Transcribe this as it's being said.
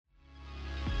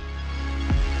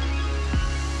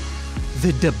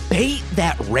The debate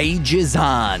that rages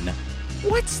on.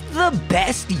 What's the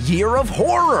best year of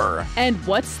horror? And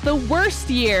what's the worst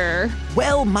year?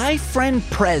 Well, my friend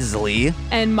Presley,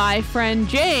 And my friend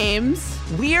James,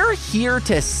 we're here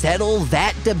to settle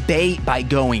that debate by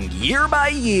going year by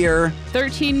year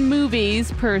 13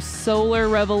 movies per solar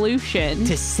revolution.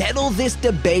 to settle this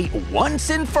debate once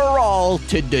and for all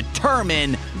to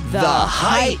determine the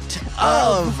height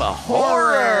of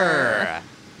horror.